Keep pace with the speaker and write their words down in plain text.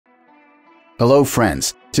Hello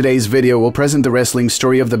friends, today's video will present the wrestling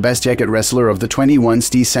story of the best Yakut wrestler of the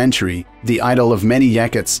 21st century, the idol of many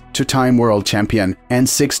Yakuts, two-time world champion, and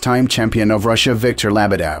six-time champion of Russia Viktor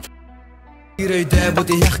Lebedev.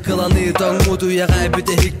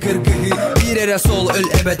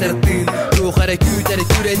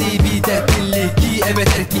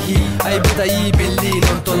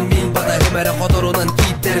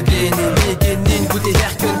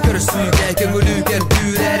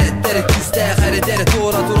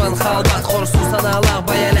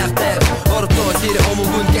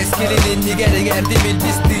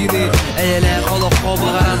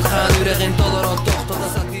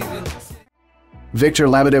 Viktor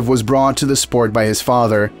Lebedev was brought to the sport by his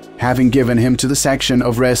father, having given him to the section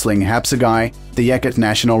of wrestling Hapsagai, the Yakut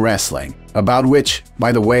national wrestling, about which,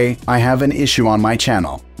 by the way, I have an issue on my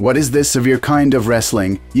channel. What is this severe kind of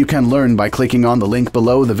wrestling? You can learn by clicking on the link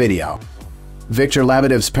below the video. Viktor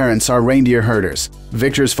Lebedev's parents are reindeer herders.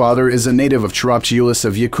 Viktor's father is a native of Yakutia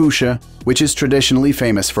of Yakutia, which is traditionally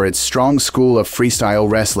famous for its strong school of freestyle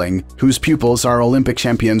wrestling, whose pupils are Olympic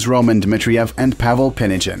champions Roman Dmitriev and Pavel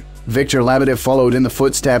Pinigin. Viktor Lebedev followed in the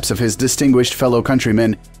footsteps of his distinguished fellow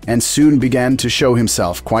countrymen and soon began to show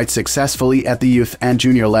himself quite successfully at the youth and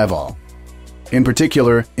junior level. In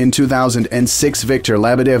particular, in 2006 Viktor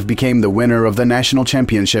Lebedev became the winner of the national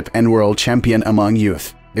championship and world champion among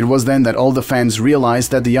youth. It was then that all the fans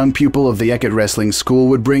realized that the young pupil of the Yakut wrestling school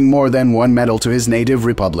would bring more than one medal to his native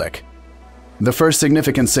republic. The first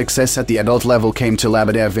significant success at the adult level came to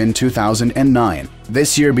Lebedev in 2009.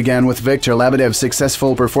 This year began with Viktor Lebedev's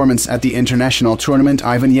successful performance at the international tournament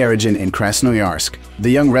Ivan Yarygin in Krasnoyarsk.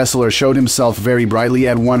 The young wrestler showed himself very brightly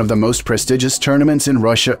at one of the most prestigious tournaments in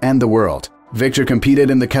Russia and the world. Viktor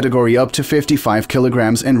competed in the category up to 55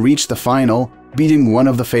 kilograms and reached the final, beating one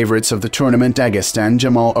of the favorites of the tournament, Dagestan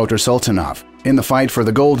Jamal Otursultanov. In the fight for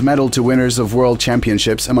the gold medal to winners of world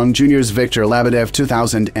championships among juniors Viktor Lebedev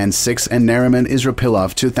 2006 and Nariman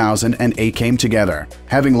Israpilov 2008 came together.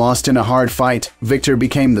 Having lost in a hard fight, Viktor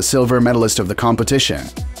became the silver medalist of the competition.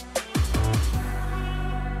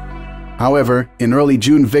 However, in early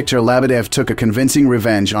June Viktor Lebedev took a convincing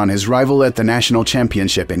revenge on his rival at the national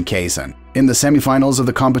championship in Kazan. In the semifinals of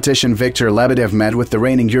the competition, Viktor Lebedev met with the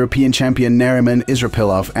reigning European champion Nariman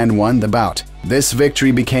Israpilov and won the bout. This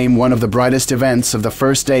victory became one of the brightest events of the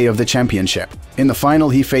first day of the championship. In the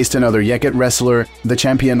final he faced another Yakut wrestler, the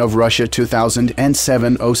champion of Russia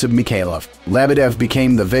 2007 Osip Mikhailov. Lebedev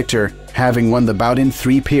became the victor, having won the bout in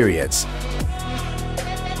 3 periods.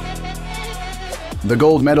 The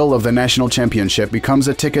gold medal of the national championship becomes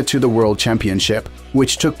a ticket to the world championship,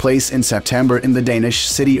 which took place in September in the Danish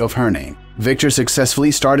city of Herning. Viktor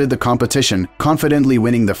successfully started the competition, confidently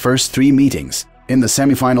winning the first 3 meetings. In the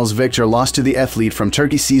semifinals, Viktor lost to the athlete from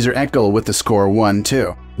Turkey Cesar Ekgal with the score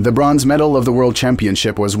 1-2. The bronze medal of the world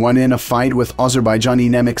championship was won in a fight with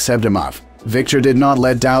Azerbaijani Nemik Sevdamov. Viktor did not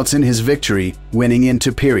let doubts in his victory, winning in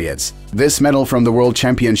 2 periods. This medal from the World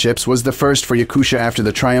Championships was the first for Yakutia after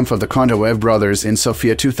the triumph of the Kondoev brothers in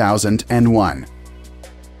Sofia 2001.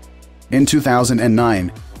 In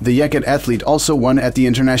 2009, the Yakut athlete also won at the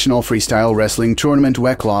international freestyle wrestling tournament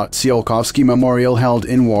Wekla Tsiolkovsky Memorial held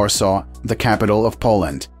in Warsaw, the capital of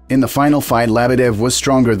Poland. In the final fight, Lebedev was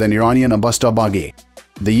stronger than Iranian Abastobagi.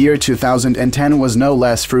 The year 2010 was no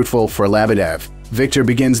less fruitful for Lebedev. Viktor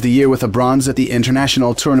begins the year with a bronze at the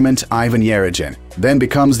international tournament Ivan Yarygin, then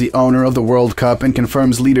becomes the owner of the World Cup and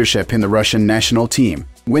confirms leadership in the Russian national team,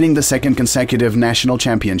 winning the 2nd consecutive national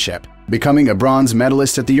championship, becoming a bronze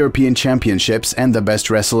medalist at the European Championships and the best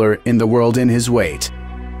wrestler in the world in his weight.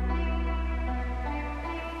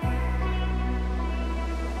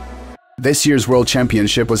 This year's World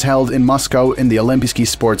Championship was held in Moscow in the Olympijski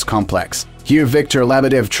Sports Complex. Here Viktor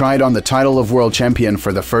Lebedev tried on the title of world champion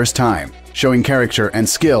for the first time. Showing character and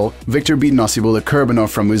skill, Viktor beat Nasibullah Kurbanov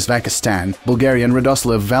from Uzbekistan, Bulgarian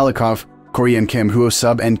Radoslav Valikov, Korean Kim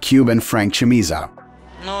Huo-sub and Cuban Frank Chimiza.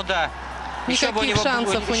 Ну да. Никаких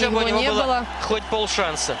шансов у него не было. Хоть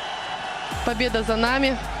полшанса. Победа за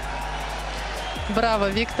нами. Браво,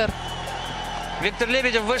 Виктор. Виктор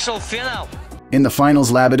Лебедев вышел в финал. In the finals,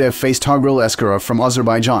 Lebedev faced Togrul Eskarov from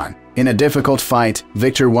Azerbaijan. In a difficult fight,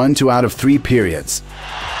 Viktor won 2 out of 3 periods.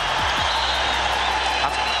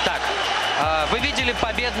 Вы видели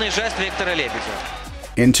победный жест Виктора Лебедева.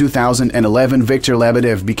 In 2011, Viktor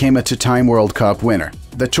Lebedev became a 2-time World Cup winner.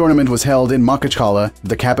 The tournament was held in Makhachkala,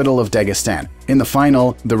 the capital of Dagestan. In the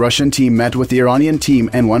final, the Russian team met with the Iranian team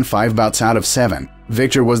and won 5 bouts out of 7.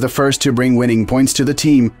 Viktor was the first to bring winning points to the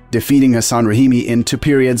team, defeating Hassan Rahimi in 2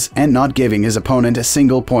 periods and not giving his opponent a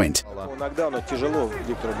single point.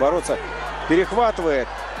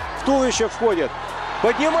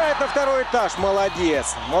 Поднимает на второй этаж.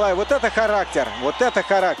 Молодец. Вот это характер. Вот это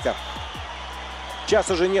характер. Сейчас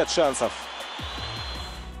уже нет шансов.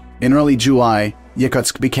 In early July,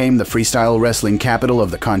 Yakutsk became the freestyle wrestling capital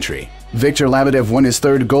of the country. Viktor Lebedev won his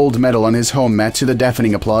third gold medal on his home mat to the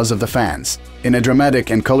deafening applause of the fans. In a dramatic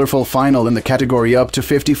and colorful final in the category up to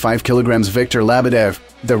 55 kilograms, Viktor Lebedev,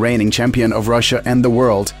 the reigning champion of Russia and the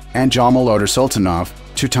world, and Jamal Sultanov,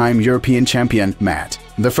 two-time European champion, met.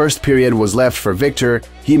 The first period was left for Viktor.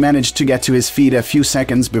 He managed to get to his feet a few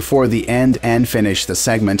seconds before the end and finish the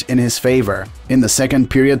segment in his favor. In the second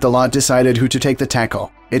period, the lot decided who to take the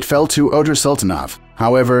tackle. It fell to Sultanov.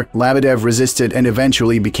 However, Lebedev resisted and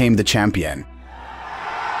eventually became the champion.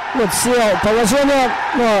 Вот сел, положение,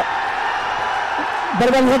 но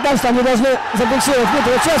борьба не закончится, они должны зафиксировать.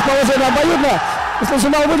 Вот сейчас положение обоюдно. Если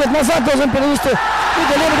Джамал выйдет назад, должен перевести.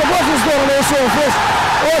 Видите, Лебедев очень здорово ушел здесь.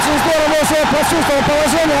 Очень здорово ушел, почувствовал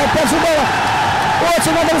положение, опять же было.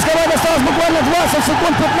 Очень надо рисковать, осталось буквально 20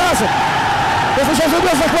 секунд, 15. Если сейчас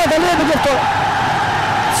уйдет захвата Лебедев, то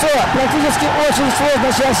все, практически очень сложно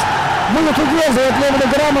сейчас. Будет удерживать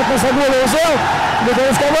Лебедев грамотно, Сагулы взял, будет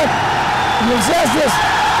рисковать. Нельзя здесь.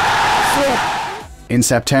 Все. In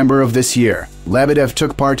September of this year, Lebedev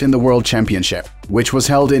took part in the World Championship, which was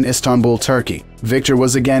held in Istanbul, Turkey. Viktor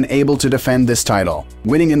was again able to defend this title,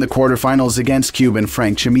 winning in the quarterfinals against Cuban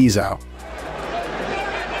Frank Chamizo.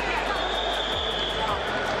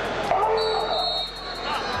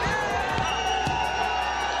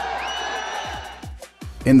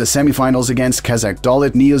 In the semifinals against Kazakh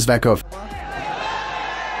Dalit Niuzvekov,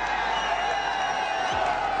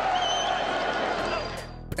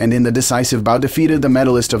 and in the decisive bout defeated the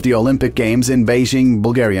medalist of the Olympic Games in Beijing,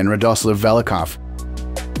 Bulgarian Radoslav Velikov.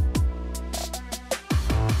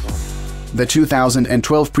 The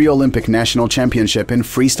 2012 Pre-Olympic National Championship in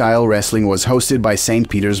Freestyle Wrestling was hosted by St.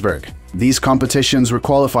 Petersburg. These competitions were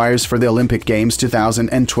qualifiers for the Olympic Games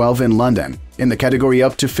 2012 in London. In the category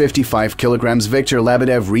up to 55 kilograms, Viktor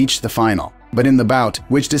Lebedev reached the final. But in the bout,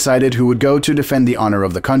 which decided who would go to defend the honor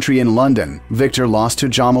of the country in London, Viktor lost to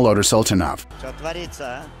Jamal Sultanov.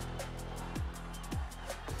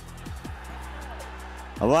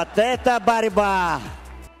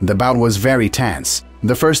 The bout was very tense.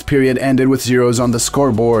 The first period ended with zeros on the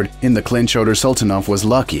scoreboard. In the clinch, Sultanov was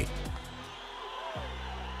lucky.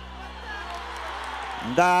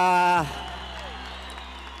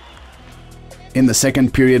 In the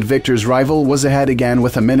second period, Viktor's rival was ahead again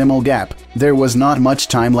with a minimal gap. There was not much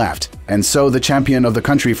time left, and so the champion of the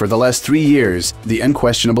country for the last 3 years, the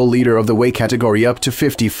unquestionable leader of the weight category up to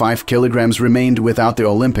 55 kilograms, remained without the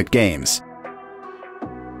Olympic Games.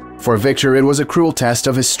 For Viktor, it was a cruel test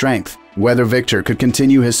of his strength. Whether Viktor could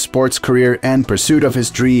continue his sports career and pursuit of his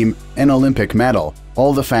dream, an Olympic medal,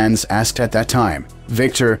 all the fans asked at that time.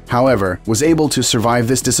 Viktor, however, was able to survive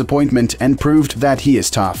this disappointment and proved that he is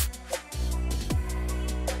tough.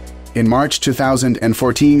 In March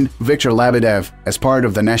 2014, Viktor Lebedev, as part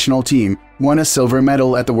of the national team, won a silver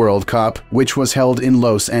medal at the World Cup, which was held in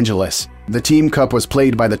Los Angeles. The Team Cup was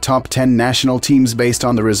played by the top 10 national teams based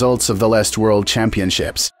on the results of the last World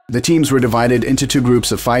Championships. The teams were divided into 2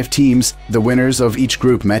 groups of 5 teams. The winners of each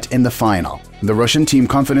group met in the final. The Russian team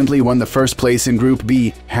confidently won the first place in Group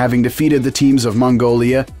B, having defeated the teams of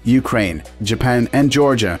Mongolia, Ukraine, Japan, and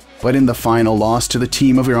Georgia, but in the final lost to the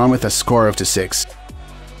team of Iran with a score of 2-6.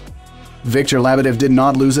 Viktor Lebedev did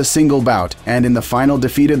not lose a single bout, and in the final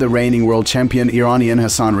defeated the reigning world champion Iranian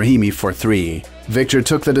Hassan Rahimi for 3. Viktor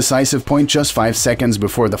took the decisive point just 5 seconds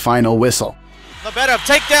before the final whistle. Lebedev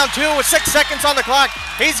takedown 2 with 6 seconds on the clock.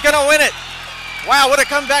 He's gonna win it. Wow, what a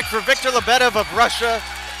comeback for Viktor Lebedev of Russia.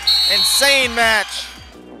 Insane match.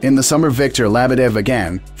 In the summer, Viktor Lebedev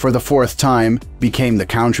again, for the 4th time, became the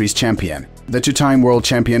country's champion. The 2-time world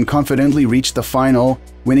champion confidently reached the final,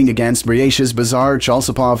 winning against Bryashis Bazar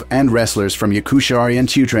Chalsapov and wrestlers from Yakutia Aryan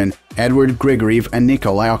Tutrin, Edward Grigoriev and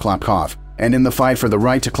Nikolai Oklapkov. And in the fight for the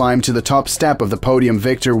right to climb to the top step of the podium,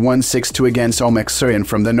 Viktor won 6-2 against Omek Suryan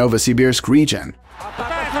from the Novosibirsk region.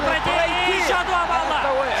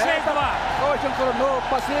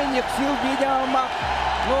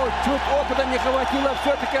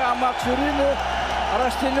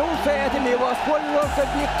 Растянулся этим и воспользовался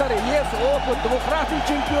Виктор. Есть опыт, двукратный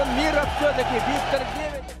чемпион мира все-таки Виктор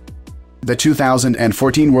 9. The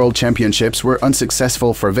 2014 World Championships were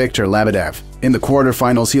unsuccessful for Viktor Lebedev. In the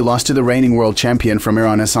quarterfinals, he lost to the reigning world champion from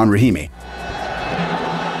Iran, Hassan Rahimi.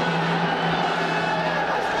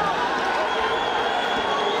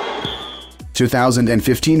 In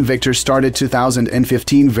 2015, Viktor started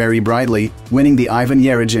 2015 very brightly, winning the Ivan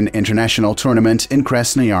Yerigin International Tournament in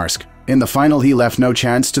Krasnoyarsk. In the final, he left no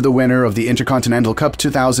chance to the winner of the Intercontinental Cup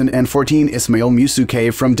 2014, Ismail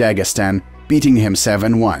Musukev from Dagestan, beating him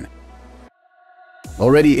 7-1.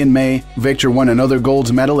 Already in May, Viktor won another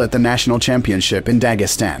gold medal at the national championship in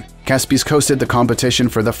Dagestan. Kaspis hosted the competition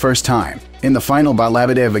for the first time. In the final,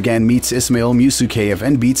 Lebedev again meets Ismail Musukev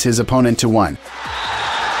and beats his opponent 2-1.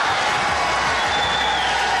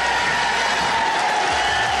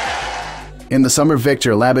 In the summer,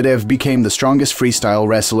 Viktor Lebedev became the strongest freestyle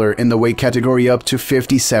wrestler in the weight category up to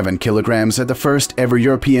 57 kilograms at the first ever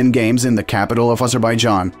European Games in the capital of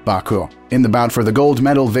Azerbaijan, Baku. In the bout for the gold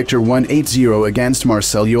medal, Viktor won 8-0 against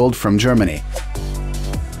Marcel Yold from Germany.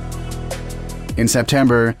 In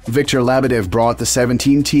September, Viktor Lebedev brought the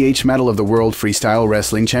 17th medal of the World Freestyle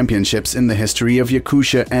Wrestling Championships in the history of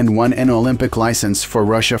Yakutia and won an Olympic license for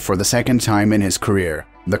Russia for the second time in his career.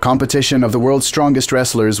 The competition of the world's strongest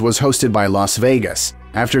wrestlers was hosted by Las Vegas.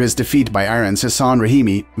 After his defeat by Iran's Hassan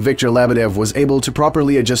Rahimi, Viktor Lebedev was able to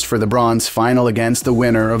properly adjust for the bronze final against the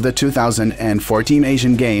winner of the 2014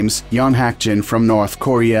 Asian Games, Yeon Hak-jin from North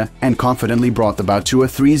Korea, and confidently brought the bout to a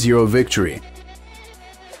 3-0 victory.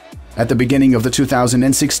 At the beginning of the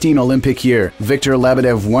 2016 Olympic year, Viktor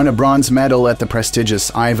Lebedev won a bronze medal at the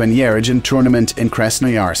prestigious Ivan Yarygin tournament in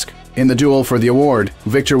Krasnoyarsk. In the duel for the award,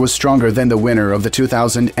 Viktor was stronger than the winner of the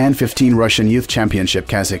 2015 Russian Youth Championship,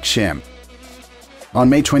 Kazakh Shim. On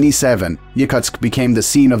May 27, Yakutsk became the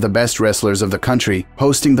scene of the best wrestlers of the country,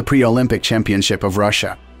 hosting the pre-Olympic Championship of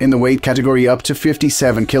Russia. In the weight category up to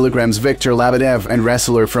 57 kilograms, Viktor Lebedev and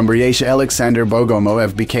wrestler from Buryatia Alexander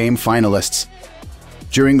Bogomoev became finalists.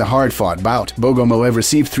 During the hard-fought bout, Bogomoev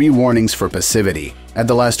received 3 warnings for passivity. At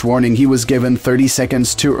the last warning, he was given 30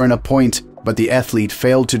 seconds to earn a point, but the athlete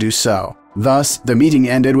failed to do so. Thus, the meeting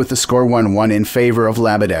ended with the score 1-1 in favor of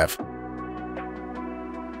Lebedev.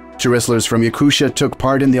 2 wrestlers from Yakutia took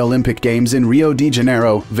part in the Olympic Games in Rio de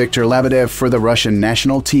Janeiro, Viktor Lebedev for the Russian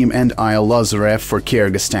national team and Ilya Lazarev for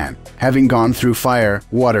Kyrgyzstan. Having gone through fire,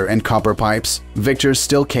 water and copper pipes, Viktor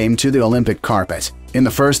still came to the Olympic carpet. In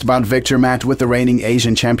the first bout, Viktor met with the reigning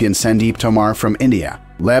Asian champion Sandeep Tomar from India.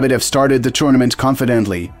 Lebedev started the tournament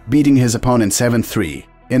confidently, beating his opponent 7-3.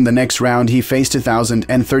 In the next round, he faced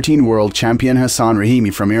 2013 world champion Hassan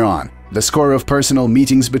Rahimi from Iran. The score of personal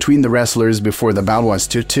meetings between the wrestlers before the bout was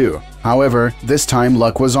 2-2. However, this time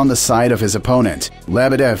luck was on the side of his opponent.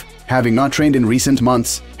 Lebedev, having not trained in recent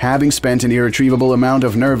months, having spent an irretrievable amount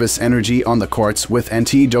of nervous energy on the courts with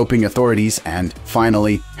anti-doping authorities, and,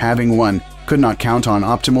 finally, having won, could not count on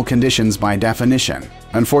optimal conditions by definition.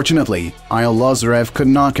 Unfortunately, Ilya Lazarev could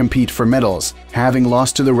not compete for medals, having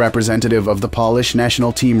lost to the representative of the Polish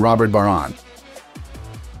national team Robert Baran.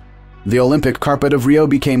 The Olympic carpet of Rio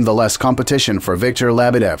became the last competition for Viktor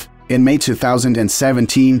Lebedev. In May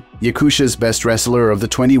 2017, Yakutia's best wrestler of the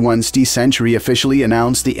 21st century officially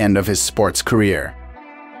announced the end of his sports career.